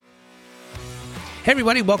Hey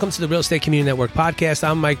everybody, welcome to the Real Estate Community Network podcast.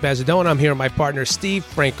 I'm Mike Bazzadone. I'm here with my partner, Steve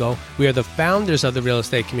Franco. We are the founders of the Real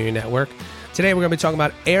Estate Community Network. Today we're going to be talking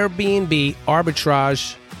about Airbnb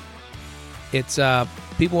arbitrage. It's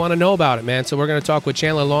people want to know about it, man. So we're going to talk with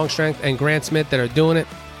Chandler Longstrength and Grant Smith that are doing it.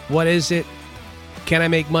 What is it? Can I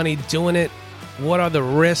make money doing it? What are the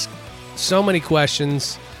risks? So many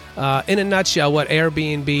questions. In a nutshell, what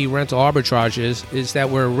Airbnb rental arbitrage is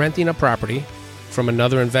that we're renting a property from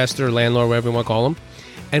another investor, landlord, whatever you want to call them,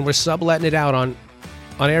 and we're subletting it out on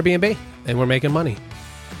Airbnb, and we're making money.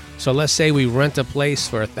 So let's say we rent a place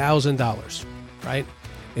for $1,000, right?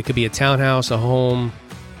 It could be a townhouse, a home,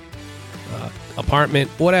 apartment,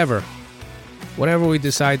 whatever. Whatever we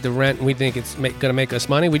decide to rent and we think it's going to make us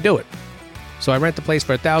money, we do it. So I rent the place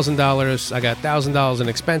for $1,000. I got $1,000 in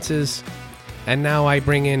expenses, and now I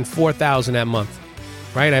bring in $4,000 that month,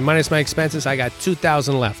 right? I minus my expenses, I got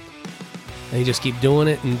 $2,000 left. And you just keep doing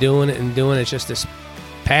it and doing it and doing it. It's just this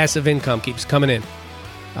passive income keeps coming in.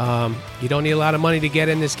 You don't need a lot of money to get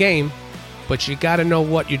in this game, but you got to know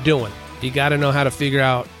what you're doing. You got to know how to figure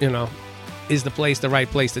out, is the place the right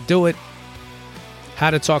place to do it? How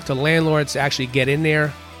to talk to landlords to actually get in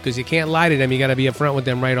there, because you can't lie to them. You got to be upfront with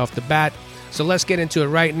them right off the bat. So let's get into it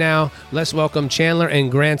right now. Let's welcome Chandler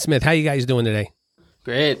and Grant Smith. How you guys doing today?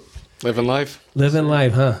 Great. Living life. Living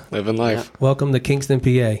life, huh? Living life. Yeah. Welcome to Kingston,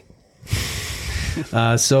 PA.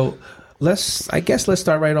 So let's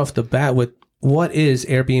start right off the bat with what is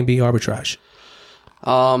Airbnb arbitrage?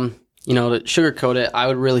 To sugarcoat it, I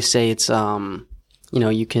would really say it's,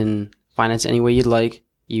 you can finance any way you'd like.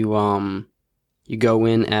 You go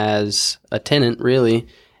in as a tenant, really,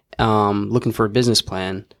 looking for a business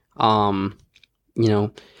plan. Go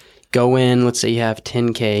in, let's say you have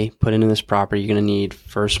 $10K put into this property. You're going to need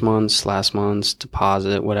first month's, last month's,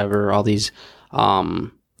 deposit, whatever, all these,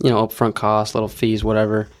 upfront costs, little fees,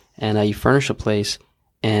 whatever, and you furnish a place,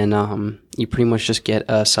 and you pretty much just get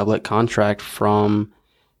a sublet contract from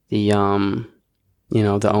the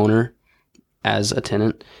the owner as a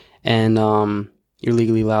tenant, and you're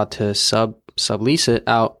legally allowed to sublease it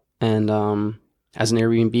out and as an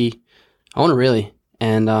Airbnb owner, really,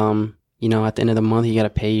 and at the end of the month you got to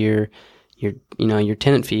pay your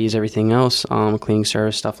tenant fees, everything else, cleaning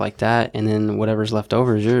service, stuff like that, and then whatever's left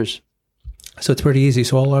over is yours. So it's pretty easy.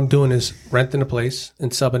 So all I'm doing is renting a place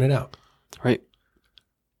and subbing it out. Right.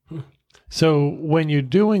 So when you're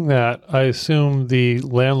doing that, I assume the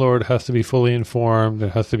landlord has to be fully informed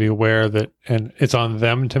and has to be aware that, and it's on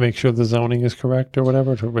them to make sure the zoning is correct or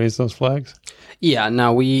whatever, to raise those flags? Yeah,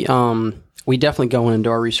 no, we definitely go in and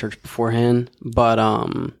do our research beforehand, but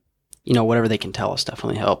whatever they can tell us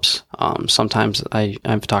definitely helps. Sometimes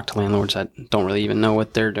I've talked to landlords that don't really even know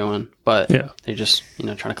what they're doing, but they're just,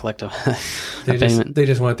 trying to collect a payment. They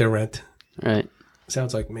just want their rent. Right.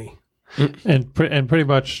 Sounds like me. And pretty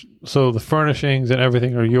much, so the furnishings and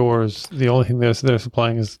everything are yours. The only thing they're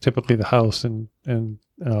supplying is typically the house. And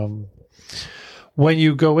when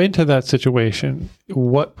you go into that situation,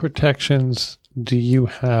 what protections do you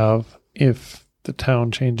have if the town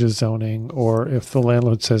changes zoning, or if the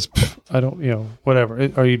landlord says, I don't, whatever?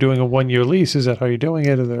 Are you doing a 1-year lease? Is that how you're doing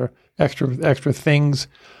it? Are there extra things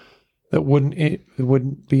that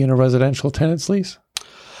wouldn't be in a residential tenant's lease?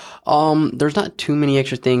 There's not too many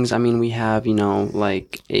extra things. I mean, we have,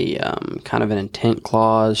 like a kind of an intent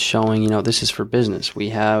clause showing, this is for business. We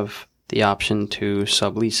have the option to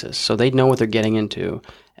sublease this, so they know what they're getting into.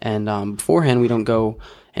 And beforehand, we don't go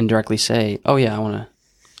and directly say, "Oh yeah, I want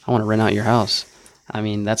to rent out your house." I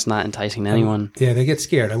mean, that's not enticing to anyone. Yeah, they get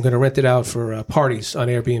scared. I'm going to rent it out for parties on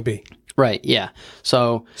Airbnb. Right. Yeah.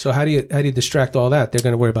 So how do you distract all that? They're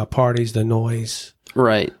going to worry about parties, the noise.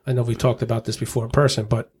 Right. I know we talked about this before in person,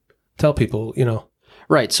 but tell people,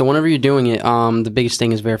 Right. So whenever you're doing it, the biggest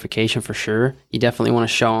thing is verification for sure. You definitely want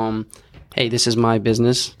to show them, hey, this is my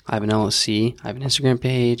business. I have an LLC. I have an Instagram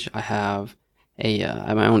page. I have I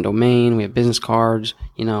have my own domain. We have business cards.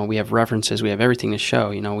 We have references. We have everything to show.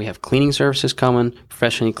 We have cleaning services coming,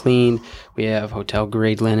 professionally cleaned. We have hotel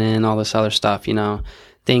grade linen, all this other stuff.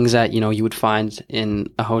 Things that you would find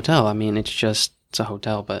in a hotel. I mean, it's a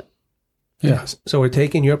hotel, but yeah. So we're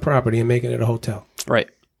taking your property and making it a hotel, right?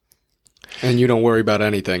 And you don't worry about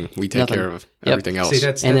anything. We take care of everything else. See,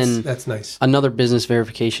 that's nice. Another business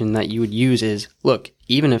verification that you would use is, look,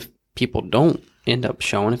 even if people don't end up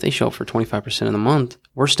showing, if they show for 25% of the month,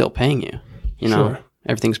 we're still paying you. Sure.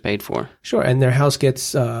 Everything's paid for. Sure. And their house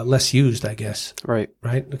gets less used, I guess. Right.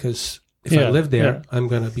 Right? Because if I live there, I'm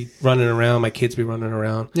going to be running around. My kids be running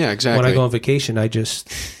around. Yeah, exactly. When I go on vacation, I just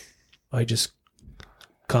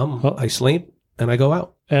come, I sleep, and I go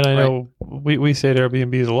out. And I know we stay at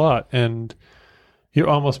Airbnbs a lot, and you're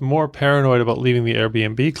almost more paranoid about leaving the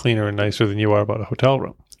Airbnb cleaner and nicer than you are about a hotel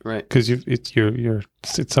room. Right. Because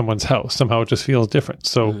it's someone's house. Somehow it just feels different.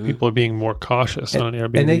 So people are being more cautious on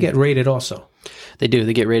Airbnb. And they get rated also. They do.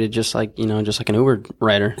 They get rated just like an Uber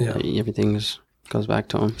rider. Yeah. Everything goes back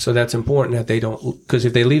to them. So that's important that they don't, because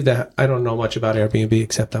if they leave that, I don't know much about Airbnb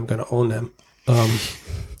except I'm going to own them.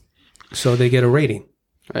 So they get a rating.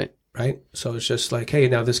 Right. So it's just like, hey,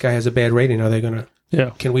 now this guy has a bad rating. Are they going to,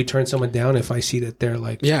 can we turn someone down if I see that they're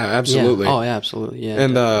like, Yeah, absolutely. Yeah. Oh, yeah, absolutely. Yeah.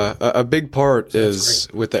 And a big part is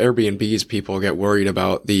with the Airbnbs, people get worried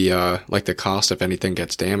about the cost if anything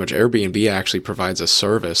gets damaged. Airbnb actually provides a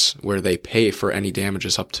service where they pay for any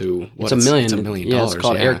damages up to it's $1 million. It's $1 million. Yeah, it's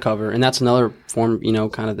called air cover, and that's another form,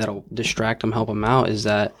 kind of that'll distract them, help them out. Is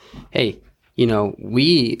that, hey,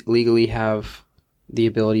 we legally have the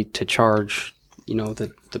ability to charge,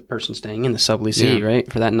 the person staying in the subleasee,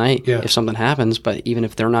 right, for that night if something happens. But even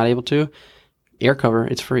if they're not able to, air cover,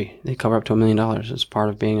 it's free. They cover up to $1 million as part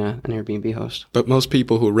of being an Airbnb host. But most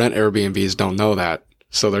people who rent Airbnbs don't know that,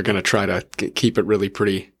 so they're going to try to keep it really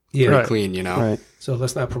pretty clean, Right. So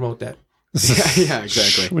let's not promote that. Yeah,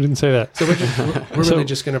 exactly. We didn't say that. So we're really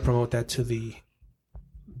just going to promote that to the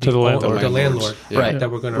landlord. The landlord, Right.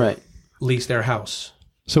 that we're going to lease their house.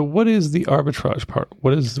 So what is the arbitrage part?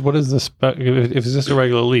 What is the if it's just a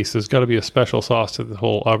regular lease, there's got to be a special sauce to the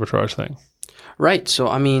whole arbitrage thing. Right. So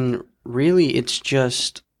really, it's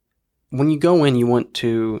just when you go in, you want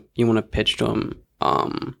to pitch to them.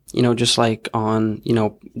 Just like on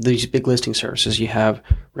these big listing services, you have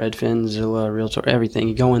Redfin, Zillow, Realtor, everything.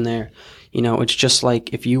 You go in there, it's just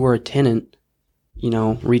like if you were a tenant,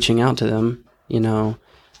 reaching out to them,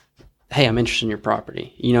 hey, I'm interested in your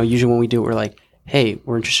property. Usually when we do it, we're like, hey,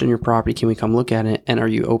 we're interested in your property. Can we come look at it? And are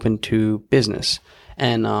you open to business?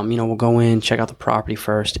 And, we'll go in, check out the property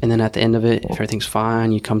first. And then at the end of it, if everything's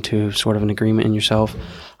fine, you come to sort of an agreement in yourself.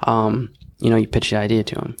 You pitch the idea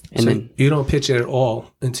to them. And then you don't pitch it at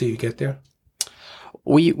all until you get there?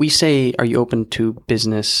 We say, are you open to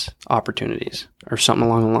business opportunities or something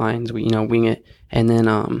along the lines? We, wing it. And then,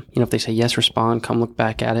 if they say yes, respond, come look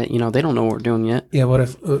back at it. They don't know what we're doing yet. Yeah. What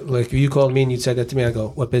if you called me and you said that to me, I go,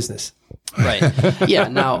 what business? Right. Yeah.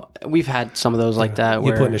 Now we've had some of those like that.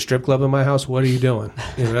 You're putting a strip club in my house. What are you doing?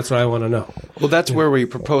 That's what I want to know. Well, that's where we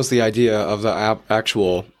propose the idea of the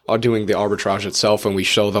actual doing the arbitrage itself, and we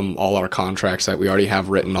show them all our contracts that we already have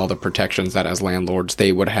written, all the protections that as landlords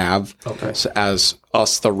they would have. Okay. So as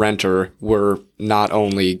us, the renter, we're not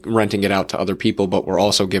only renting it out to other people, but we're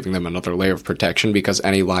also giving them another layer of protection because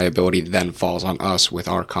any liability then falls on us with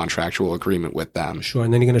our contractual agreement with them. Sure.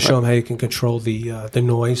 And then you're going to show them how you can control the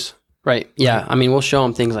noise. Right. Yeah. We'll show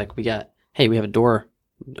them things like we have a door.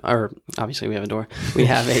 Or obviously we have a door. We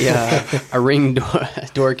have a ring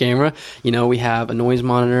door camera. We have a noise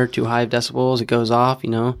monitor, too high of decibels. It goes off.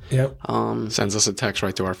 Yep. Sends us a text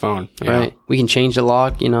right to our phone. Right. We can change the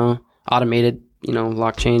lock. Automated.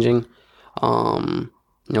 Lock changing.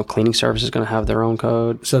 Cleaning service is going to have their own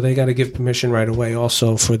code. So they got to give permission right away.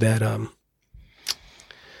 Also for that.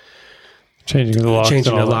 Changing the locks.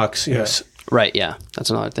 Changing the locks. Yes. Right. Yeah.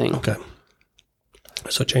 That's another thing. Okay.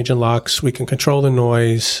 So changing locks, we can control the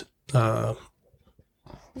noise.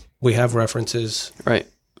 We have references. Right.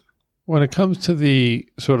 When it comes to the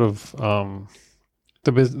sort of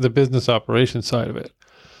the business operation side of it,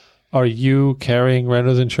 are you carrying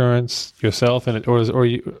renter's insurance yourself,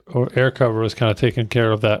 or air cover is kind of taking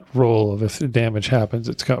care of that role of if damage happens,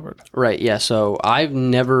 it's covered? Right. Yeah. So I've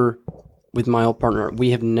never, with my old partner, we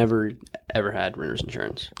have never ever had renter's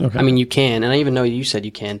insurance. Okay. You can, and I even know you said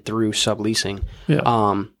you can through subleasing.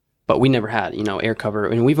 Yeah. But we never had, air cover,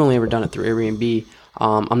 and we've only ever done it through Airbnb.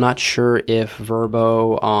 I'm not sure if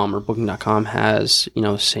Vrbo or Booking.com has,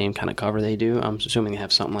 the same kind of cover they do. I'm assuming they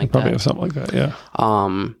have something like that. Probably have something like that, yeah.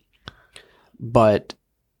 But,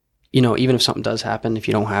 even if something does happen, if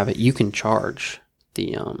you don't have it, you can charge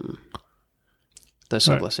the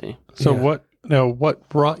subleasee. Right. So what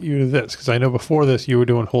brought you to this? Because I know before this you were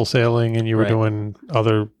doing wholesaling and you were doing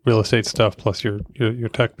other real estate stuff plus your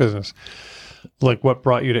tech business. Like, what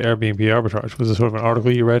brought you to Airbnb arbitrage? Was it sort of an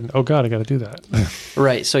article you read and, oh God, I got to do that?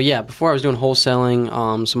 Right. So yeah, before I was doing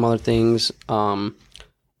wholesaling, some other things,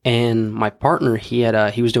 and my partner, he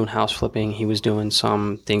was doing house flipping. He was doing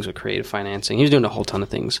some things with creative financing. He was doing a whole ton of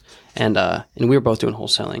things, and we were both doing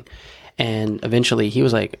wholesaling. And eventually, he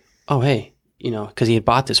was like, "Oh, hey, because he had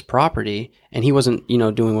bought this property, and he wasn't,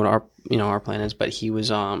 doing what our plan is, but he was,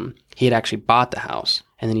 he had actually bought the house,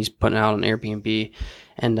 and then he's putting it out on Airbnb,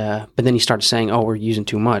 and but then he started saying, "Oh, we're using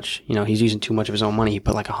too much. He's using too much of his own money. He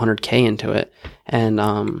put like $100K into it, and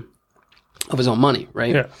of his own money,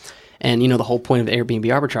 right?" Yeah. And, the whole point of the Airbnb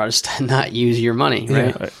arbitrage is to not use your money,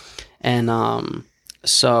 right? Right. And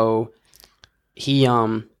so he,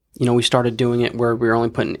 we started doing it where we were only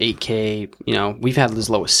putting $8K. We've had as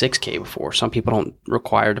low as $6K before. Some people don't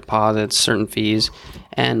require deposits, certain fees.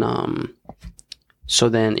 And so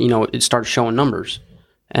then, it started showing numbers.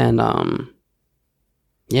 And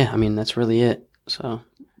that's really it. So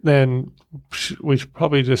Then we should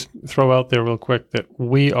probably just throw out there real quick that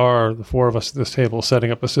we are, the four of us at this table,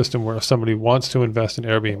 setting up a system where if somebody wants to invest in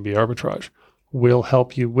Airbnb arbitrage, we'll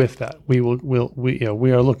help you with that. We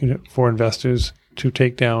are looking for investors to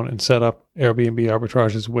take down and set up Airbnb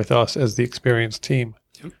arbitrages with us as the experienced team.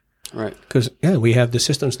 right. Because, we have the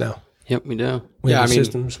systems now. Yep, we do. We have the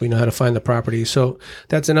systems. We know how to find the properties. So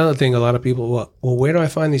that's another thing. A lot of people, well, where do I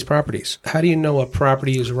find these properties? How do you know a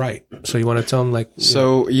property is right? So you want to tell them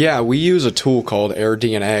we use a tool called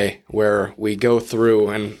AirDNA where we go through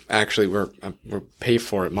and actually we're pay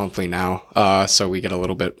for it monthly now. So we get a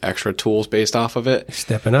little bit extra tools based off of it.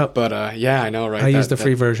 stepping up. But I know, right? I use the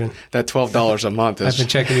free version. That $12 a month is. I've been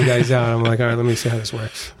checking you guys out. I'm like, all right, let me see how this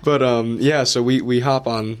works. But so we hop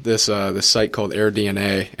on this site called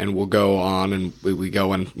AirDNA and we'll go on and we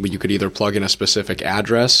go and you could either plug in a specific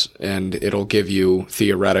address and it'll give you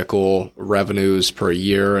theoretical revenues per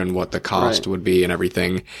year and what the cost would be and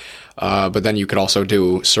everything. But then you could also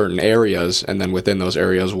do certain areas, and then within those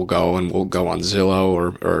areas we'll go on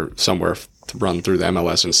Zillow or somewhere to run through the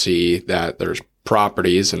MLS and see that there's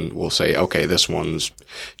properties, and we'll say, okay, this one's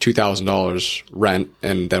 $2,000 rent,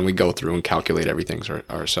 and then we go through and calculate everything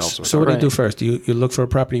ourselves. So what do you do first? Do you look for a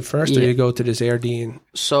property first, or you go to this AirDNA,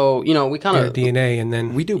 and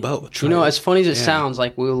then we do both. As funny as it sounds,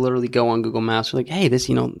 like we'll literally go on Google Maps. We're like, hey, this,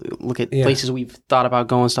 look at places we've thought about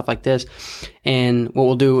going, stuff like this. And what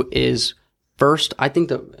we'll do is first, I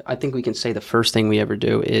think we can say the first thing we ever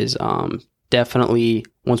do is definitely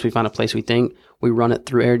once we find a place we think, we run it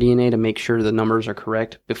through AirDNA to make sure the numbers are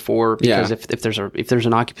correct before, because if there's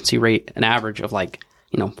an occupancy rate, an average of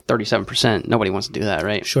 37%, nobody wants to do that,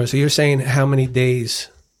 right? Sure. So you're saying how many days?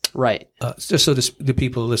 Right. Just so the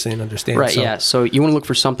people listening understand. Right. So, So you want to look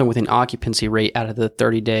for something with an occupancy rate out of the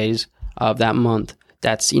 30 days of that month.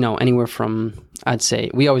 That's, anywhere from, I'd say,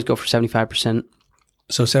 we always go for 75%.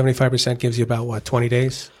 So 75% gives you about what, 20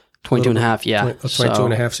 days? 22 and a half, yeah. 22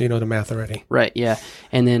 and a half, so you know the math already. Right, yeah.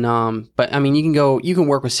 And then, but I mean, you can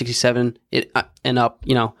work with 67 and up,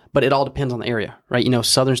 but it all depends on the area, right?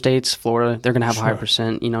 Southern states, Florida, they're going to have a higher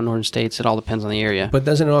percent, northern states, it all depends on the area. But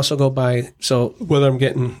doesn't it also go by, so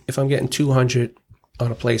if I'm getting 200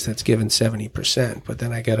 on a place that's given 70%, but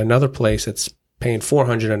then I get another place that's paying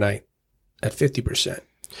 400 a night at 50%.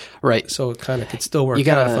 Right. So it kind of could still work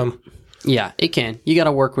out. Yeah, it can. You got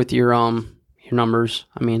to work with your numbers.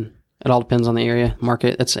 I mean, it all depends on the area,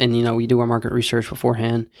 market. We do our market research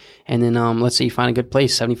beforehand. And then let's say you find a good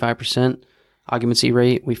place, 75% occupancy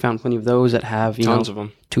rate. We found plenty of those that have, tons of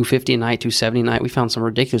them. 250 a night, 270 a night. We found some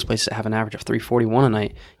ridiculous places that have an average of 341 a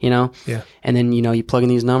night, Yeah. And then, you plug in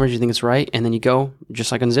these numbers, you think it's right, and then you go,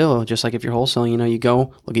 just like on Zillow, just like if you're wholesaling, you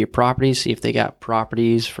go look at your properties, see if they got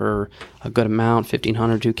properties for a good amount,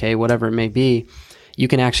 1,500, 2K, whatever it may be. You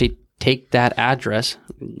can actually take that address,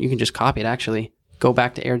 you can just copy it actually, go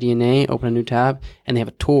back to AirDNA, open a new tab, and they have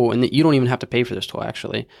a tool, and you don't even have to pay for this tool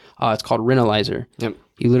actually. It's called Rentalizer. Yep.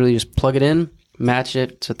 You literally just plug it in, match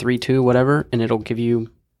it to 3-2, whatever, and it'll give you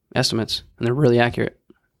estimates, and they're really accurate.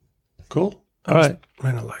 Cool. All right.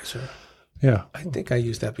 Rentalizer. Yeah. I think I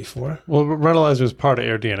used that before. Well, Rentalizer is part of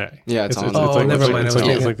AirDNA. Yeah, it's on. Never mind.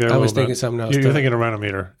 I was thinking something else. You're thinking of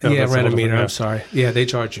Renometer. Yeah, Renometer. I'm sorry. Yeah, they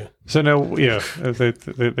charge you. So now, they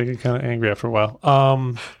get kind of angry after a while.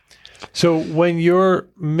 So when you're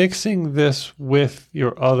mixing this with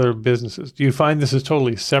your other businesses, do you find this is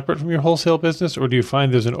totally separate from your wholesale business, or do you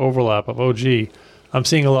find there's an overlap of, I'm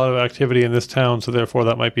seeing a lot of activity in this town, so therefore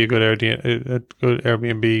that might be a good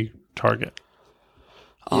Airbnb target?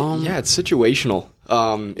 It's situational.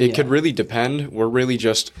 It could really depend. We're really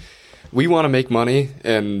we want to make money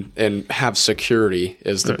and have security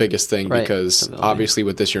is the biggest thing, because obviously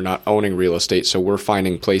with this, you're not owning real estate. So we're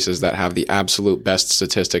finding places that have the absolute best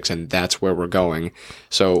statistics, and that's where we're going.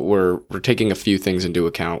 So we're taking a few things into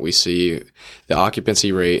account. We see the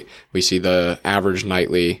occupancy rate, we see the average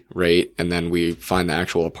nightly rate, and then we find the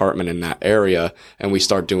actual apartment in that area, and we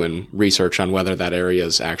start doing research on whether that area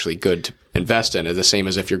is actually good to invest in. It's the same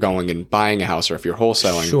as if you're going and buying a house or if you're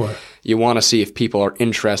wholesaling. Sure. You want to see if people are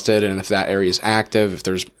interested and if that area is active, if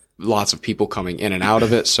there's lots of people coming in and out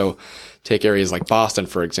of it. So take areas like Boston,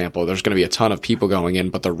 for example. There's going to be a ton of people going in,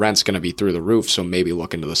 but the rent's going to be through the roof. So maybe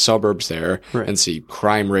look into the suburbs there and see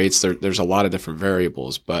crime rates. There's a lot of different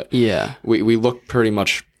variables, but we look pretty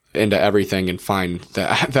much into everything and find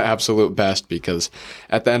the absolute best, because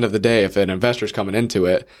at the end of the day, if an investor's coming into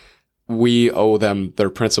it, we owe them their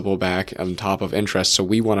principal back on top of interest. So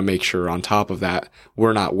we want to make sure on top of that,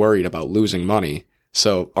 we're not worried about losing money.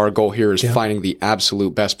 So our goal here is finding the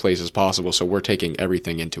absolute best places possible. So we're taking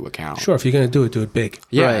everything into account. Sure. If you're going to do it big.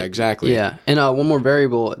 Yeah, exactly. Yeah. And one more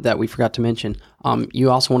variable that we forgot to mention, you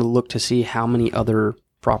also want to look to see how many other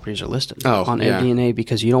properties are listed on Airbnb,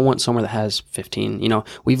 because you don't want somewhere that has 15. You know,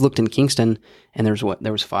 we've looked in Kingston and there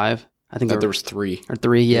was 5. I think there was 3 or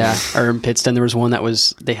 3. Yeah. Or in Pittston, there was one that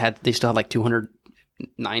was, they still had like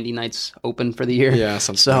 290 nights open for the year. Yeah.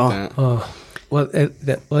 Something like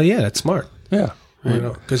that. Well, yeah, that's smart. Yeah. Right. You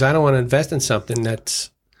know, because I don't want to invest in something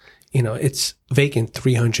that's, you know, it's vacant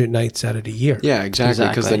 300 nights out of the year. Yeah, exactly.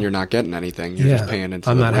 Because then you're not getting anything. You're just paying into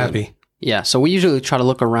I'm the not rent. happy. Yeah, so we usually try to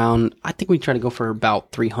look around. I think we try to go for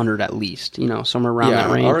about 300 at least, you know, somewhere around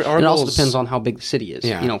that range. Our and it also depends on how big the city is.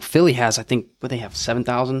 Yeah. You know, Philly has, I think, they have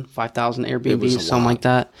 7,000, 5,000 Airbnbs, something like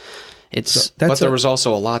that. But there was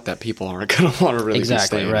also a lot that people aren't going to want to really be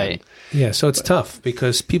staying right. in. Yeah, so it's tough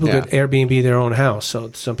because people get Airbnb their own house.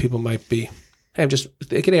 So some people might be, they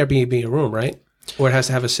can Airbnb a room, right? Or it has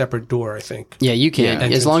to have a separate door, I think. Yeah, you can,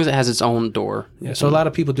 as long as it has its own door. Yeah, so a lot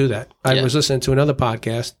of people do that. I was listening to another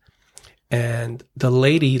podcast, and the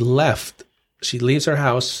lady left. She leaves her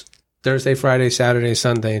house Thursday, Friday, Saturday,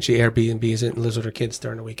 Sunday, and she Airbnbs it and lives with her kids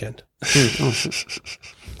during the weekend.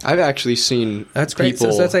 I've actually seen that's great.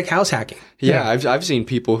 So that's like house hacking. Yeah, I've seen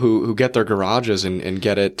people who get their garages and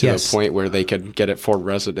get it to the point where they could get it for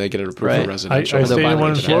they get it approved for residential. I stayed in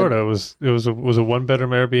one in Florida. It was a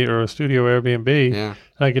 1-bedroom Airbnb or a studio Airbnb. Yeah,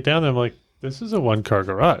 and I get down there, I'm like, this is a 1-car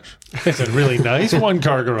garage. It's a really nice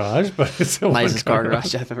 1-car garage, but it's a nicest car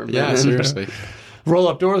garage I've ever been in. Yeah, seriously. Roll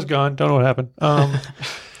up doors gone. Don't know what happened.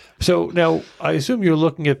 So now I assume you're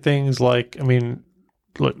looking at things like,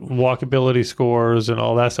 like walkability scores and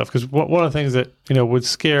all that stuff. Because one of the things that, would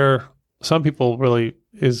scare some people really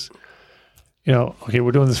is, okay,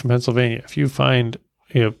 we're doing this from Pennsylvania. If you find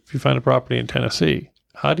a property in Tennessee,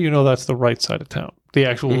 how do you know that's the right side of town? The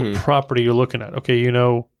actual property you're looking at. Okay,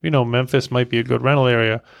 Memphis might be a good rental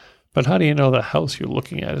area, but how do you know the house you're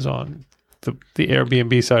looking at is on the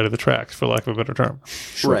Airbnb side of the tracks, for lack of a better term?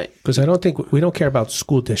 Sure. Right. Because I don't think we don't care about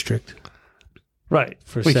school district. Right.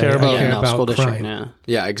 We care about school district. crime.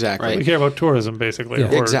 Yeah, exactly. Right. We care about tourism, basically.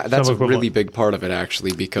 Yeah. Exactly. That's a really big part of it,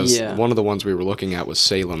 actually, because one of the ones we were looking at was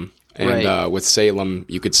Salem. And with Salem,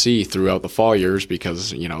 you could see throughout the fall years, because,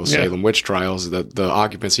 Salem witch trials, the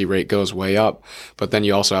occupancy rate goes way up. But then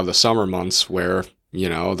you also have the summer months where,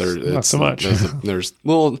 not so much. There's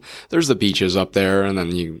the beaches up there, and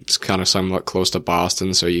then it's kind of somewhat close to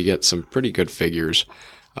Boston, so you get some pretty good figures.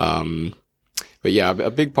 But yeah, a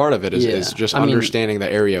big part of it is just understanding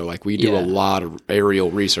the area. Like we do a lot of aerial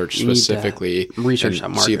research specifically, research that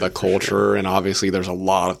market, see the culture, and obviously there's a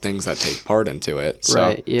lot of things that take part into it. So.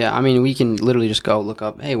 Right. Yeah. We can literally just go look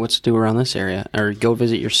up, hey, what's to do around this area, or go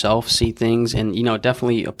visit yourself, see things, and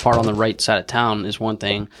definitely a part on the right side of town is one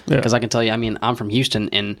thing. Because I can tell you, I'm from Houston,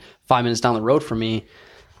 and 5 minutes down the road from me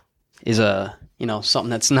is something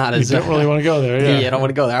that's not as. You don't really want to go there. Yeah. I don't want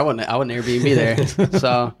to go there. I wouldn't Airbnb there.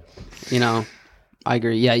 So, I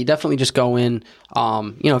agree. Yeah, you definitely just go in. If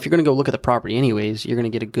you're going to go look at the property anyways, you're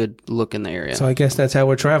going to get a good look in the area. So I guess that's how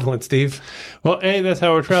we're traveling, Steve. Well, A, that's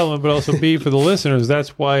how we're traveling, but also B, for the listeners,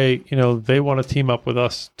 that's why, they want to team up with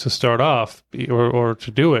us to start off or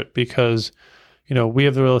to do it, because, we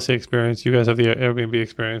have the real estate experience, you guys have the Airbnb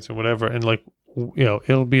experience and whatever, and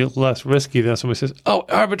it'll be less risky than somebody says, oh,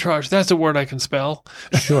 arbitrage, that's a word I can spell.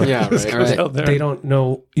 Sure. Yeah, right. They don't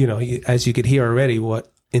know, as you could hear already,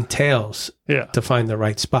 what entails to find the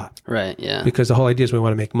right spot. Right, yeah. Because the whole idea is we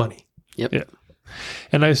want to make money. Yep. Yeah.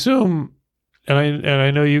 And I assume, and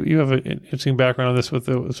I know you have an interesting background on this with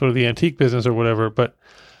the sort of the antique business or whatever, but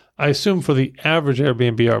I assume for the average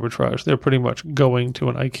Airbnb arbitrage, they're pretty much going to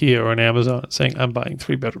an IKEA or an Amazon and saying, I'm buying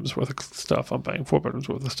 3 bedrooms worth of stuff, I'm buying 4 bedrooms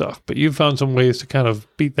worth of stuff. But you've found some ways to kind of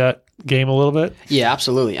beat that game a little bit? Yeah,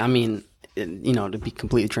 absolutely. To be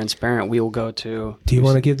completely transparent, we will go to... Do you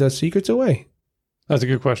want to give those secrets away? That's a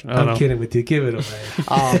good question. I'm kidding with you. Give it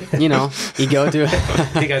away. You go to...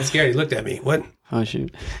 He got scared. He looked at me. What? Oh,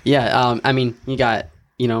 shoot. Yeah, you got,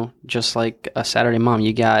 just like a Saturday Mom,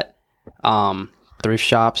 you got thrift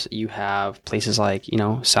shops. You have places like,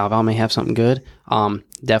 Salval may have something good.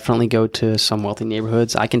 Definitely go to some wealthy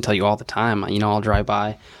neighborhoods. I can tell you all the time, I'll drive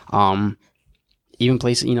by. even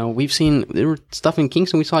places, we've seen, there were stuff in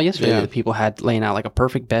Kingston we saw yesterday that people had laying out like a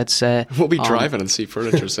perfect bed set. We'll be driving and see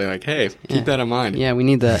furniture, say like, hey, keep that in mind. Yeah, we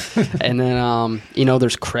need that. And then,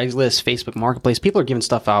 there's Craigslist, Facebook Marketplace. People are giving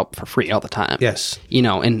stuff out for free all the time. Yes.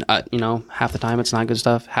 And half the time it's not good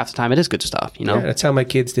stuff. Half the time it is good stuff, Yeah, that's how my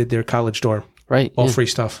kids did their college dorm. Right. All free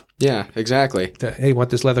stuff. Yeah, exactly. Hey, want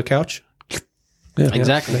this leather couch? Yeah,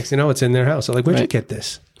 exactly. Next thing you know, it's in their house. I'm like, where'd you get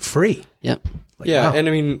this? Free. Yep. Like, wow. And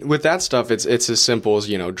I mean, with that stuff, it's as simple as,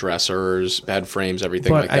 dressers, bed frames,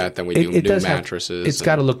 everything like that. Then we do new mattresses. It's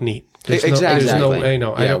got to look neat. Exactly.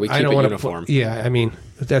 We keep it uniform. I mean,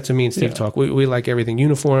 that's a me and Steve talk. We like everything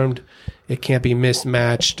uniformed. It can't be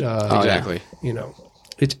mismatched. Exactly.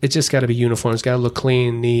 It's just got to be uniform. It's got to look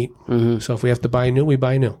clean, neat. Mm-hmm. So if we have to buy new, we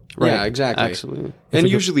buy new. Right. Yeah, exactly. Absolutely. And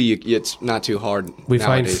usually it's not too hard. We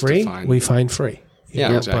find free. We find free.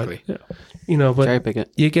 Yeah, exactly. But, but cherry pick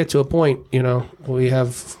it. You get to a point, we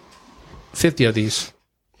have 50 of these.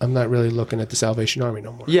 I'm not really looking at the Salvation Army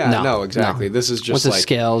no more. Yeah, no, exactly. No. This is just once it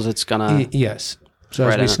scales, it's gonna. Yes. So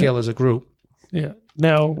as we scale as a group. Yeah.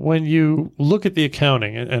 Now, when you look at the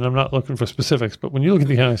accounting, and I'm not looking for specifics, but when you look at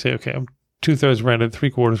the accounting, say, okay, I'm 2/3 rented,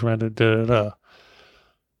 3/4 rented,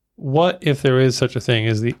 What, if there is such a thing,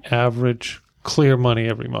 is the average clear money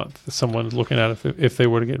every month that someone's looking at if they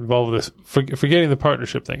were to get involved with this? Forgetting the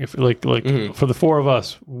partnership thing, if for the four of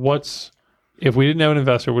us, if we didn't have an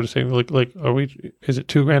investor, we're just saying is it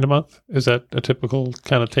 $2,000 a month? Is that a typical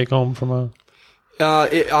kind of take home from a?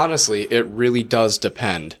 Honestly, it really does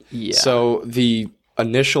depend. Yeah. So the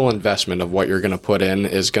initial investment of what you're going to put in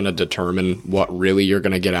is going to determine what really you're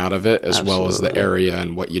going to get out of it, as well as the area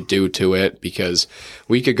and what you do to it. Because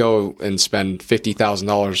we could go and spend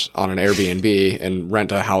 $50,000 on an Airbnb and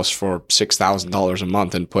rent a house for $6,000 a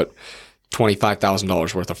month and put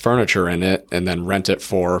 $25,000 worth of furniture in it, and then rent it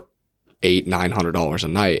for $800-900 a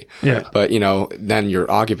night. Yeah. But then your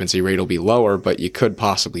occupancy rate will be lower, but you could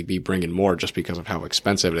possibly be bringing more just because of how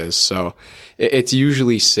expensive it is. So it's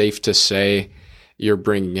usually safe to say you're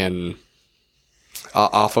bringing in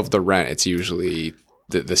off of the rent, it's usually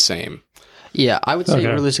the same. Yeah, I would say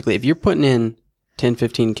realistically, if you're putting in 10,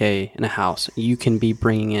 15K in a house, you can be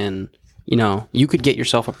bringing in, you could get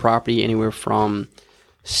yourself a property anywhere from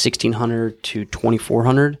 $1,600 to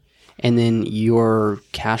 $2,400, and then your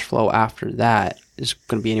cash flow after that is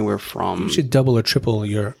going to be anywhere from. You should double or triple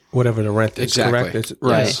your whatever the rent is. Exactly. Correct?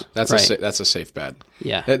 Right. Yes. That's a safe bet.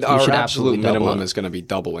 Yeah. Our absolute minimum is going to be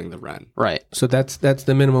doubling the rent. Right. So that's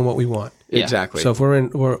the minimum what we want. Yeah. Exactly. So if we're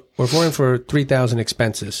in for 3,000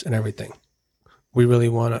 expenses and everything, we really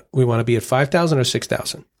want to be at 5,000 or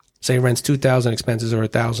 6,000. Say rent's 2,000, expenses are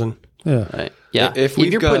 1,000. Yeah. Right. Yeah. If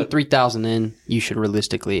you're putting 3,000 in, you should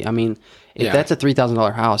realistically. I mean, if that's a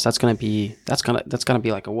 $3,000 house, that's gonna be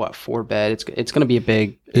like a 4-bed. It's gonna be a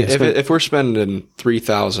big. If we're spending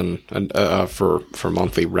 $3,000 for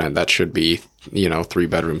monthly rent, that should be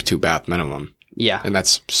 3-bedroom, 2-bath minimum. Yeah. And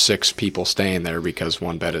that's 6 people staying there because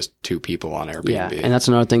 1 bed is 2 people on Airbnb. Yeah, and that's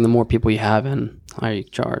another thing. The more people you have in, higher you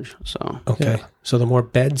charge. So okay. So the more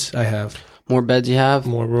beds I have. More beds you have,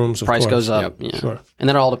 more rooms, price goes up. Yep. Yeah. Sure. And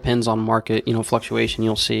that all depends on market, fluctuation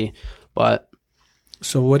you'll see. But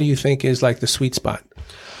so what do you think is like the sweet spot?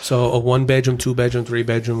 So a 1-bedroom, 2-bedroom,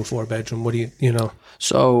 3-bedroom, 4-bedroom, what do you?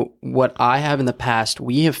 So what I have in the past,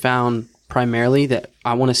 we have found primarily that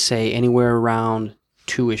I want to say anywhere around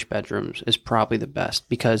 2-ish bedrooms is probably the best,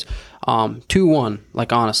 because 2-1,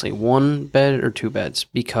 like honestly, 1 bed or 2 beds,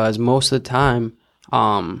 because most of the time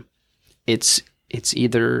it's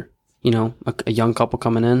either a young couple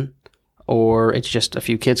coming in, or it's just a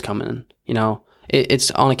few kids coming in. It's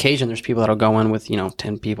on occasion there's people that'll go in with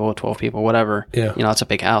 10 people, 12 people, whatever. Yeah. It's a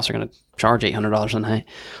big house. They're gonna charge $800 a night.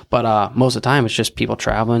 But most of the time it's just people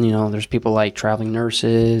traveling. There's people like traveling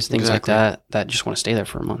nurses, things like that just want to stay there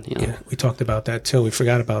for a month. Yeah, we talked about that too. We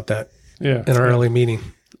forgot about that. Yeah. In our early meeting.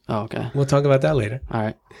 Oh, okay. We'll talk about that later. All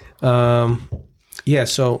right. Yeah,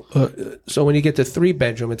 so when you get to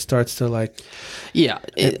 3-bedroom, it starts to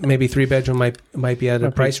maybe 3-bedroom might be at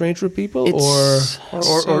a price range for people, or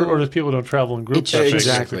just people don't travel in groups.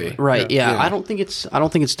 Exactly. Right. Yeah. I don't think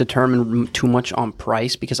it's determined too much on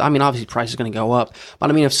price, because obviously price is going to go up,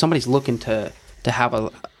 but if somebody's looking to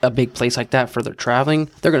have a big place like that for their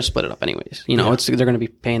traveling, they're going to split it up anyways. They're going to be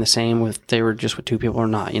paying the same if they were just with 2 people or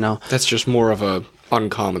not. That's just more of a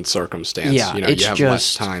uncommon circumstance. Yeah, you have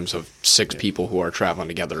less times of 6 people who are traveling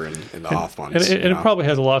together in the off months. And it probably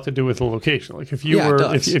has a lot to do with the location. Like if you were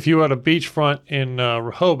at a beachfront in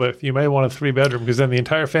Rehoboth, you may want a 3-bedroom, because then the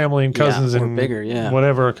entire family and cousins and bigger,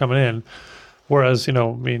 whatever are coming in. Whereas I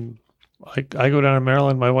go down to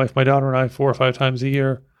Maryland, my wife, my daughter, and I 4 or 5 times a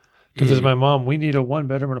year to visit my mom. We need a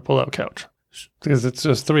 1-bedroom and a pull-out couch. because it's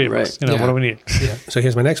just three of us. You know, what do we need? Yeah. So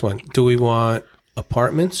here's my next one. Do we want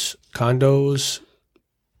apartments, condos,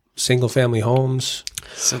 single-family homes?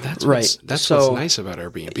 So that's what's nice about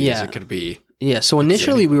Airbnb is it could be. Yeah, so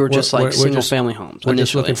initially we were just like single-family homes. We're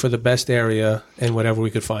just looking for the best area and whatever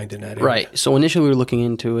we could find in that area. Right. So initially we were looking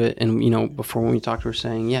into it, and, you know, before when we talked, we were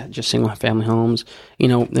saying, just single-family homes. You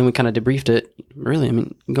know, then we kind of debriefed it. Really, I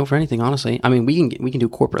mean, go for anything, honestly. I mean, we can do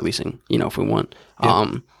corporate leasing, you know, if we want.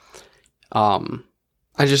 Yeah.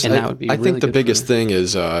 I think the biggest thing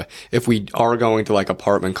is if we are going to like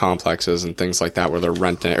apartment complexes and things like that where they're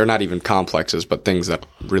renting, or not even complexes, but things that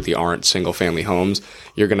really aren't single family homes,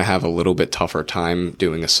 you're going to have a little bit tougher time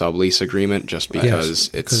doing a sublease agreement just because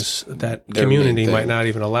because that community might not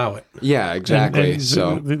even allow it. Yeah, exactly. And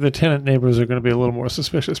so the tenant neighbors are going to be a little more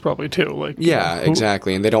suspicious probably too. Like,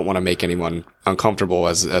 exactly. And they don't want to make anyone uncomfortable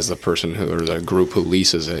as the person or the group who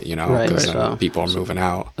leases it, you know, because people are moving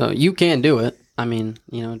out. You can do it. I mean,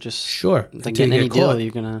 you know, just like getting any deal,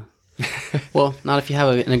 you're gonna. Well, not if you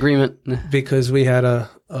have an agreement. Because we had a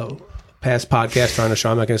past podcaster on the show.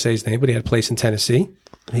 I'm not going to say his name, but he had a place in Tennessee.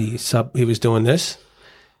 He was doing this,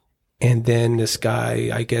 and then this guy,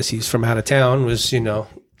 I guess he's from out of town, was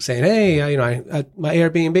saying, "Hey, I my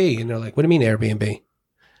Airbnb," and they're like, "What do you mean Airbnb?"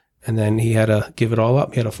 And then he had to give it all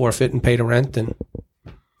up. He had to forfeit and pay the rent, and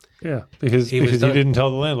because he didn't tell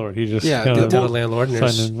the landlord. He just didn't tell the landlord.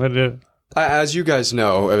 And as you guys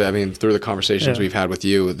know, I mean, through the conversations we've had with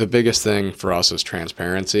you, the biggest thing for us is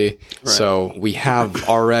transparency. Right. So we have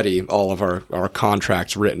already all of our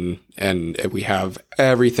contracts written and we have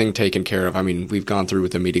everything taken care of. I mean, we've gone through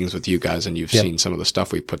with the meetings with you guys and you've seen some of the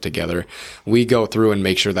stuff we put together. We go through and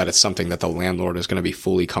make sure that it's something that the landlord is going to be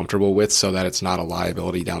fully comfortable with so that it's not a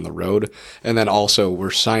liability down the road. And then also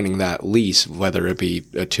we're signing that lease, whether it be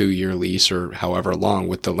a 2-year lease or however long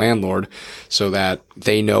with the landlord, so that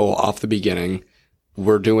they know off the beginning,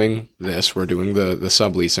 we're doing this, we're doing the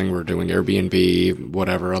subleasing, we're doing Airbnb,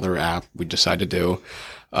 whatever other app we decide to do.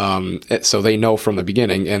 So they know from the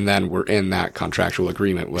beginning, and then we're in that contractual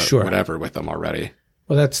agreement with whatever with them already.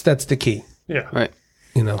 Well, that's the key. Yeah. Right.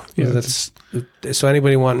 That's so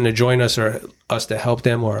anybody wanting to join us or us to help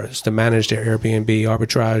them or us to manage their Airbnb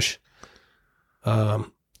arbitrage,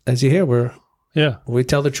 as you hear, we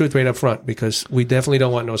tell the truth right up front because we definitely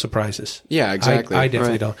don't want no surprises. Yeah, exactly. I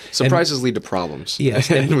definitely don't. Surprises lead to problems. Yes,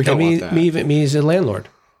 and we don't want that. Me as a landlord,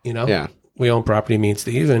 Yeah. We own property, me and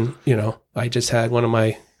Steve, and I just had one of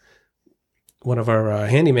our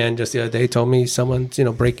handyman just the other day told me someone's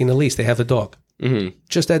breaking the lease. They have a dog. Mm-hmm.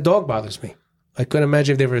 Just that dog bothers me. I couldn't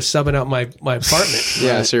imagine if they were subbing out my apartment.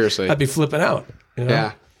 Yeah, seriously, I'd be flipping out.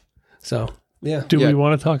 Yeah. So yeah. Do we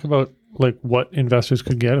want to talk about like what investors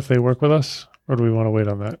could get if they work with us, or do we want to wait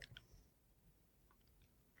on that?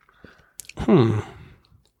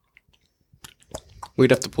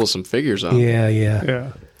 We'd have to pull some figures out.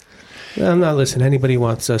 Yeah. I'm not listening. Anybody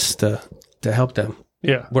wants us to help them.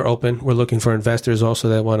 Yeah. We're open. We're looking for investors also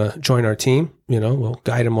that want to join our team. We'll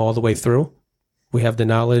guide them all the way through. We have the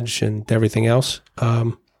knowledge and everything else.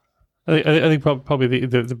 I think probably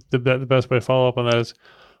the best way to follow up on that is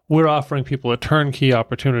we're offering people a turnkey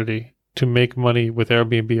opportunity to make money with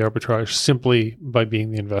Airbnb arbitrage simply by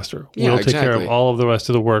being the investor. We'll take care of all of the rest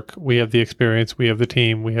of the work. We have the experience. We have the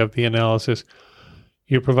team. We have the analysis.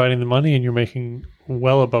 You're providing the money and you're making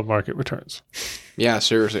well above market returns. Yeah,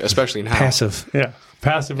 seriously, especially now. Passive. Yeah,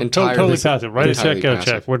 passive. Totally passive. Write a check, get a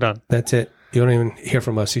check. We're done. That's it. You don't even hear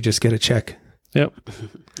from us. You just get a check. Yep.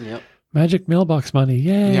 Magic mailbox money.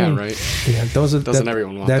 Yay. Yeah, right. Yeah, doesn't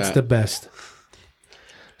everyone want that? That's the best.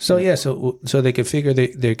 So yeah, so they could figure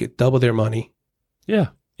they could double their money. Yeah,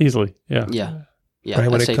 easily. Yeah.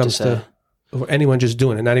 Right, when it comes to anyone just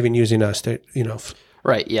doing it, not even using us.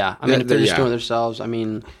 Right. Yeah. I mean, if they're just doing it themselves, I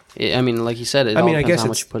mean, like you said, all depends how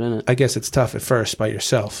much you put in it. I guess it's tough at first by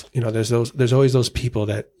yourself. There's always those people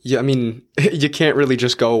that. Yeah, I mean, you can't really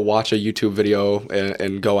just go watch a YouTube video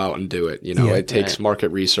and go out and do it. It takes market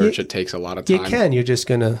research. It takes a lot of time. You can. You're just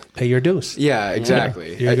gonna pay your dues. Yeah,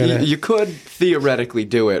 exactly. Yeah. You could theoretically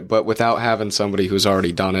do it, but without having somebody who's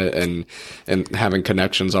already done it and having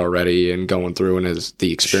connections already and going through and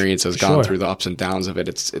the experience has gone through the ups and downs of it,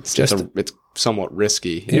 it's somewhat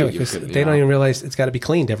risky. Because they don't even realize it's got to be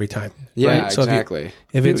cleaned every time. Yeah, right? So exactly.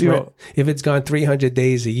 If it's gone 300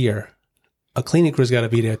 days a year, a cleaning crew's got to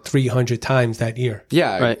be there 300 times that year.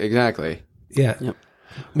 Yeah, right. Exactly. Yeah. Yep.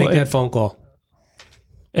 Make that phone call.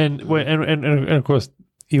 And of course,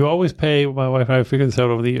 you always pay. My wife and I figured this out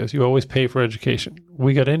over the years. You always pay for education.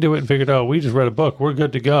 We got into it and figured out we just read a book. We're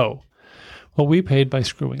good to go. Well, we paid by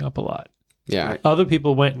screwing up a lot. Yeah. Other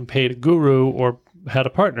people went and paid a guru or had a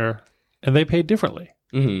partner, and they paid differently.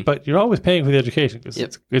 but you're always paying for the education because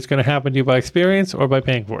it's going to happen to you by experience or by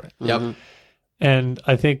paying for it. Yep. And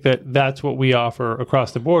I think that's what we offer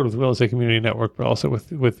across the board with Real Estate Community Network, but also with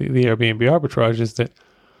the Airbnb arbitrage, is that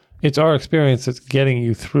it's our experience that's getting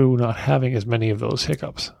you through not having as many of those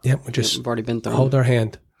hiccups. Yep, we just We've already been through. hold our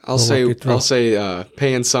hand. I'll say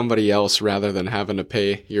paying somebody else rather than having to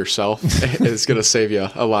pay yourself is going to save you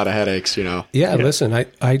a lot of headaches, you know. Yeah, listen,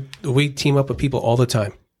 we team up with people all the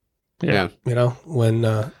time. Yeah. You know,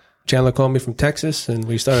 when Chandler called me from Texas and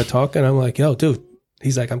we started talking, I'm like, yo, dude.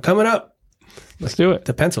 He's like, I'm coming up. Let's do it.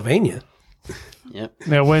 To Pennsylvania. Yep.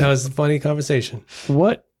 Now, that was a funny conversation.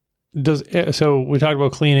 So we talked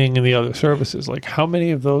about cleaning and the other services. Like, how many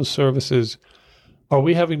of those services are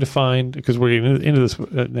we having to find, because we're getting into this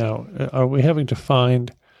now, are we having to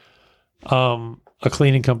find a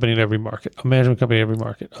cleaning company in every market, a management company in every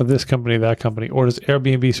market, of this company, that company? Or does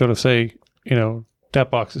Airbnb sort of say, you know, that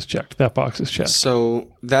box is checked, that box is checked?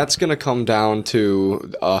 So that's going to come down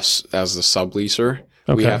to us as the subleaser.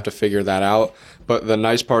 Okay. We have to figure that out. But the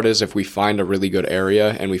nice part is if we find a really good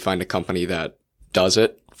area and we find a company that does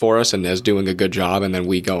it for us and is doing a good job, and then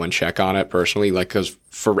we go and check on it personally, like, because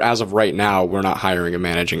as of right now, we're not hiring a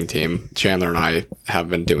managing team. Chandler and I have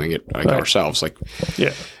been doing it ourselves. Like,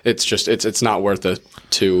 yeah, it's just it's not worth it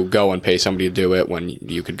to go and pay somebody to do it when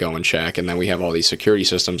you could go and check. And then we have all these security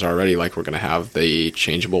systems already. Like, we're going to have the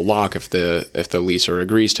changeable lock if the leaser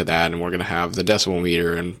agrees to that, and we're going to have the decibel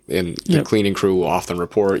meter, and the cleaning crew will often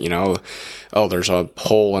report, you know, oh, there's a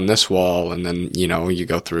hole in this wall, and then, you know, you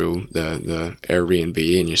go through the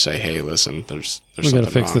Airbnb and you say, hey, listen, there's something wrong. We got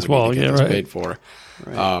to fix this wall. Yeah, right. Paid for.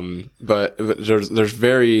 Right. But there's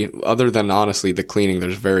other than honestly the cleaning,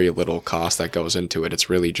 there's very little cost that goes into it. It's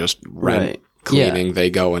really just rent, cleaning. Yeah. They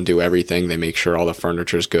go and do everything. They make sure all the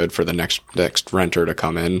furniture is good for the next renter to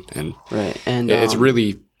come in, and and it's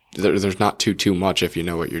really there's not too much if you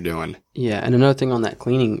know what you're doing. Yeah, and another thing on that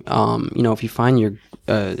cleaning, you know, if you find your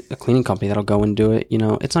a cleaning company that'll go and do it, you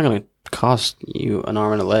know, it's not going to cost you an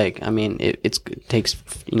arm and a leg. I mean, it takes,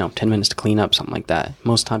 you know, 10 minutes to clean up, something like that.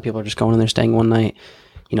 Most of the time people are just going in there, staying one night.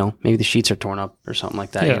 You know, maybe the sheets are torn up or something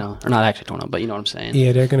like that, you know, or not actually torn up, but you know what I'm saying?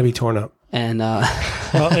 Yeah, they're going to be torn up. And, well,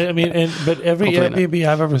 I mean, but every Airbnb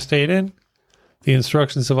I've ever stayed in, the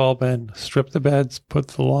instructions have all been strip the beds, put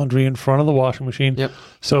the laundry in front of the washing machine. Yep.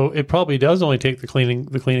 So it probably does only take the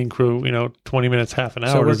cleaning crew, you know, 20 minutes, half an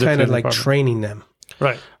hour. So we're kind of like training them.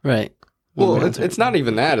 Right. Right. Well, it's not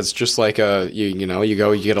even that. It's just like you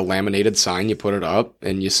get a laminated sign, you put it up,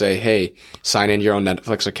 and you say, hey, sign in your own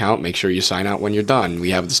Netflix account. Make sure you sign out when you're done.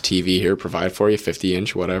 We have this TV here, provide for you,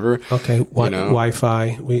 50-inch, whatever. Okay,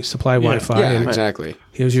 Wi-Fi. We supply Wi-Fi. Yeah, and exactly.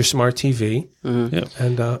 Here's your smart TV. Mm-hmm. Yep.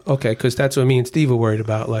 And, okay, because that's what me and Steve were worried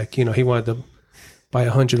about. Like, you know, he wanted to buy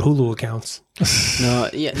 100 Hulu accounts. No,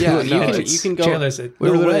 you can go. Chandler said,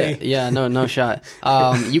 no way. Yeah, no shot.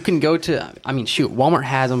 You can go to, I mean, shoot, Walmart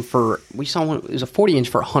has them we saw one, it was a 40-inch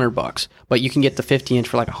for $100, but you can get the 50-inch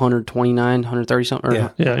for like 129, 130 something, or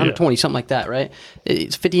 120, something like that, right?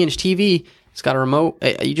 It's a 50-inch TV. It's got a remote.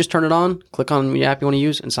 You just turn it on, click on the app you want to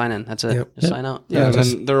use, and sign in. That's it. Yep. Just sign out. Yeah, and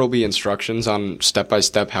then there will be instructions on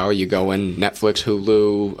step-by-step how you go in, Netflix,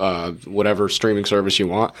 Hulu, whatever streaming service you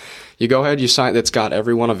want. You go ahead, you sign. It's got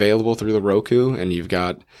everyone available through the Roku, and you've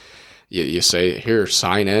got, you say, here,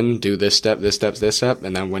 sign in, do this step,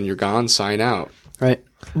 and then when you're gone, sign out. Right.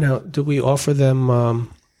 Now, do we offer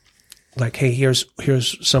them, like, hey,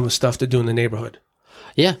 here's some stuff to do in the neighborhood?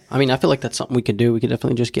 Yeah, I mean, I feel like that's something we could do. We could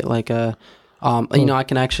definitely just get like a, you know, I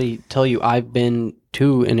can actually tell you I've been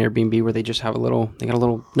to an Airbnb where they just have they got a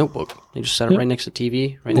little notebook. They just set it right next to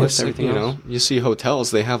TV, right next to everything else. You see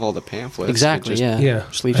hotels, they have all the pamphlets. Exactly, yeah.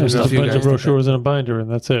 Just leave some stuff. A bunch of brochures in a binder,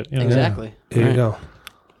 and that's it. You know? Exactly. There you go.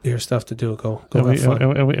 Here's stuff to do. Go and have fun.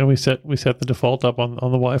 And we set the default up on the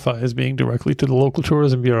Wi-Fi as being directly to the local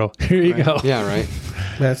tourism bureau. Here you go. Yeah, right.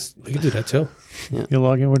 We can do that too. Yeah. You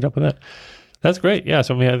log in, we're done with that. That's great. Yeah.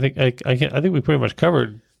 So I mean, I think we pretty much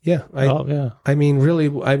covered. Yeah. I mean,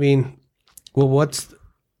 really. I mean, well, what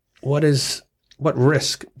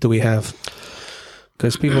risk do we have?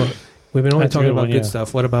 Because we've been only talking about good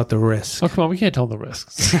stuff. What about the risk? Oh, come on, we can't tell the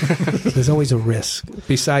risks. There's always a risk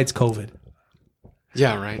besides COVID.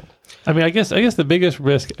 Yeah. Right. I mean, I guess the biggest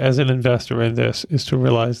risk as an investor in this is to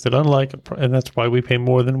realize that and that's why we pay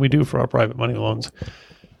more than we do for our private money loans.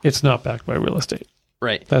 It's not backed by real estate.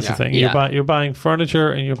 Right. That's the thing. You're buying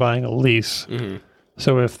furniture and you're buying a lease. Mm-hmm.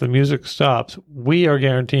 So if the music stops, we are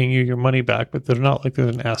guaranteeing you your money back, but there's not like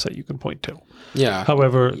there's an asset you can point to. Yeah.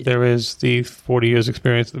 However, there is the 40 years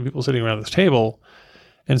experience of the people sitting around this table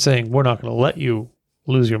and saying, we're not going to let you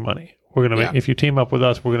lose your money. We're going to if you team up with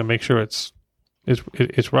us, we're going to make sure it's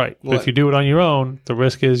it's right. But if you do it on your own, the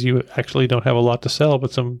risk is you actually don't have a lot to sell,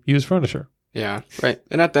 but some used furniture. Yeah. Right.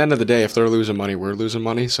 And at the end of the day, if they're losing money, we're losing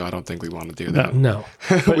money. So I don't think we want to do that. No.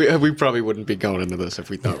 we probably wouldn't be going into this if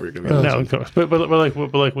we thought we were going to be No, of course. But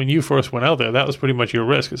like when you first went out there, that was pretty much your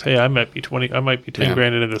risk. Is, hey, I might be 10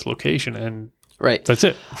 grand in this location, and right. That's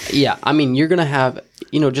it. Yeah. I mean, you're going to have,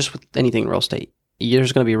 just with anything real estate,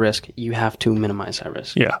 there's going to be risk. You have to minimize that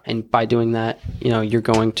risk. Yeah. And by doing that, you're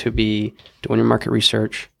going to be doing your market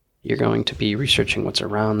research. You're going to be researching what's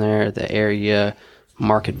around there, the area,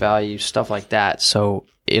 market value, stuff like that. So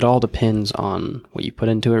it all depends on what you put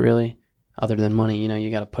into it, really. Other than money,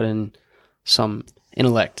 you got to put in some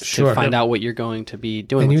intellect to find out what you're going to be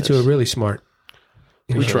doing. And with you two this. are really smart.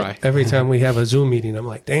 We try. Every time we have a Zoom meeting, I'm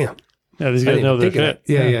like, damn. Yeah, these guys know their fit.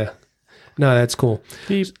 Yeah. No, that's cool.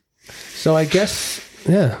 Beep. So I guess,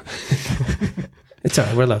 yeah. It's all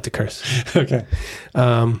right. We're allowed to curse. Okay.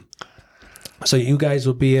 So you guys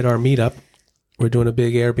will be at our meetup. We're doing a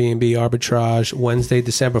big Airbnb arbitrage Wednesday,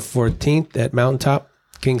 December 14th at Mountaintop,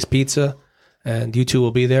 King's Pizza, and you two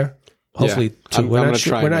will be there. Hopefully, I'm we're gonna not try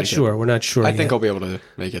sure. and We're not make sure. We're not sure. I think yet. I'll be able to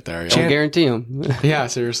make it there. Don't Yeah, guarantee them. yeah,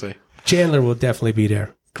 seriously. Chandler will definitely be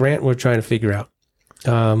there. Grant, we're trying to figure out.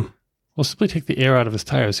 We'll simply take the air out of his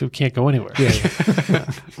tires so he can't go anywhere.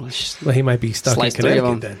 Yeah. Well, he might be stuck Slice in 3 of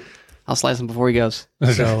Connecticut them. then. I'll slice him before he goes.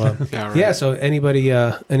 So Yeah, right. yeah. So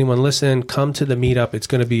anyone listening, come to the meetup. It's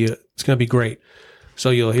gonna be great. So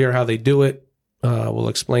you'll hear how they do it. We'll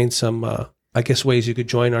explain some, I guess, ways you could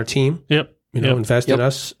join our team. Yep. Invest in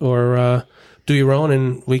us or do your own,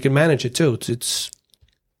 and we can manage it too. It's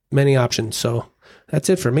many options. So that's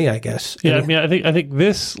it for me, I guess. Yeah, I mean, I think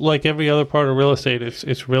this, like every other part of real estate,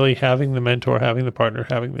 it's really having the mentor, having the partner,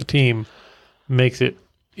 having the team makes it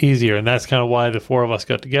easier, and that's kind of why the four of us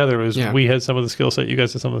got together. Is we had some of the skill set, you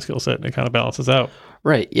guys had some of the skill set, and it kind of balances out.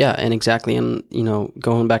 Right. Yeah. And exactly. And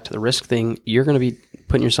going back to the risk thing, you're going to be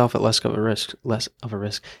putting yourself at less of a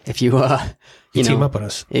risk if you team up with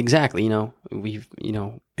us. Exactly. We've You're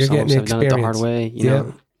some of getting us have done it the hard experience. way. You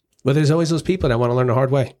know. Well, there's always those people that want to learn the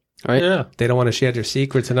hard way. Right. Yeah. They don't want to share their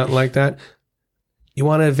secrets or nothing like that. You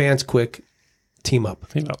want to advance quick, team up.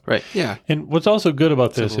 Right. Yeah. And what's also good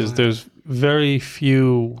about this is there's very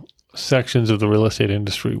few sections of the real estate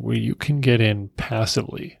industry where you can get in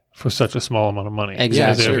passively for such a small amount of money.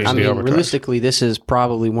 Exactly. Yeah, I mean, arbitrage. realistically, this is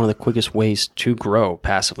probably one of the quickest ways to grow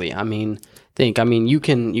passively. I mean, you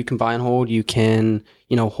can buy and hold, you can,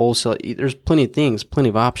 wholesale. There's plenty of things, plenty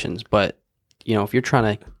of options, but if you're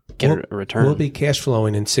trying to get a return, We'll be cash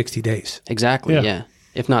flowing in 60 days. exactly. Yeah.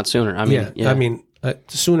 If not sooner. I mean,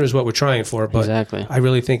 Sooner is what we're trying for, but exactly. I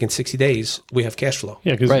really think in 60 days we have cash flow.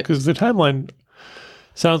 Yeah, because the timeline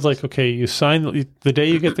sounds like, okay, you sign the day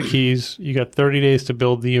you get the keys, you got 30 days to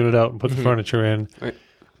build the unit out and put the furniture in. Right.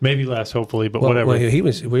 Maybe less, hopefully, but Well, whatever.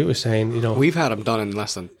 we were saying, We've had them done in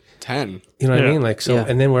less than 10. you know what I Yeah. mean? Like, so, Yeah.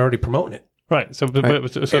 and then we're already promoting it. Right. So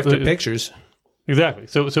After pictures. exactly.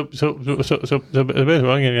 So basically, what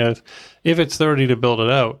I'm getting at is, if it's 30 to build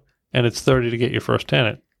it out and it's 30 to get your first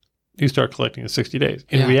tenant, you start collecting in 60 days.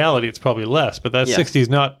 In reality, it's probably less, but that 60 is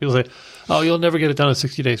not, people say, oh, you'll never get it done in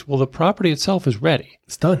 60 days. Well, the property itself is ready.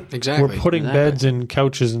 It's done. Exactly. We're putting beds and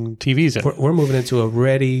couches and TVs in. We're moving into a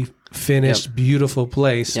ready, finished, beautiful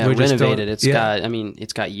place. Yeah, We're just renovated. It's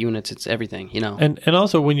got units. It's everything. And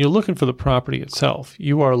also, when you're looking for the property itself,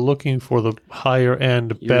 you are looking for the higher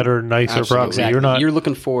end, better, nicer property. Exactly. You're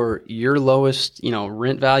looking for your lowest,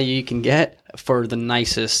 rent value you can get for the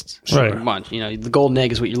nicest bunch. The golden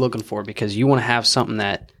egg is what you're looking for, because you want to have something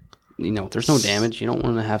that, there's no damage. You don't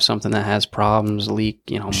want to have something that has problems, leak,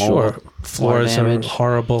 mold, floors are damage.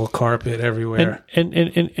 horrible, carpet everywhere. And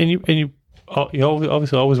you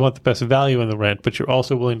obviously always want the best value in the rent, but you're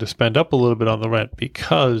also willing to spend up a little bit on the rent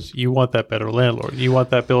because you want that better landlord. You want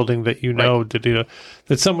that building that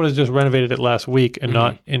that someone has just renovated it last week and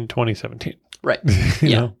not in 2017. Right.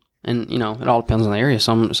 know? And it all depends on the area.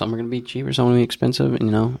 Some are going to be cheaper, some are going to be expensive.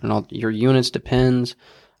 And all your units depends.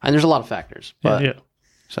 And there's a lot of factors. But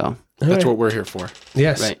so that's what we're here for.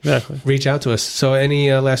 Yes, right. Exactly. Reach out to us. So,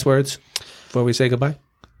 any last words before we say goodbye?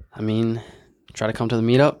 I mean, try to come to the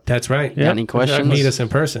meetup. That's right. Got any questions? Meet us in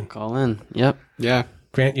person. Call in. Yep. Yeah.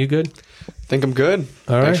 Grant, you good? Think I'm good.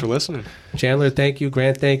 All right. Thanks for listening. Chandler, thank you.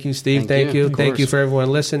 Grant, thank you. Steve, thank you. Of Thank you course. for everyone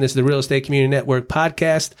listening. This is the Real Estate Community Network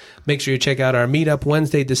podcast. Make sure you check out our meetup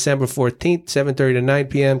Wednesday, December 14th, 7:30 to 9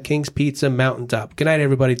 p.m. King's Pizza, Mountaintop. Good night,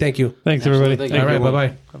 everybody. Thank you. Thanks, everybody. Absolutely. All right.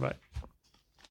 Bye-bye. Bye-bye.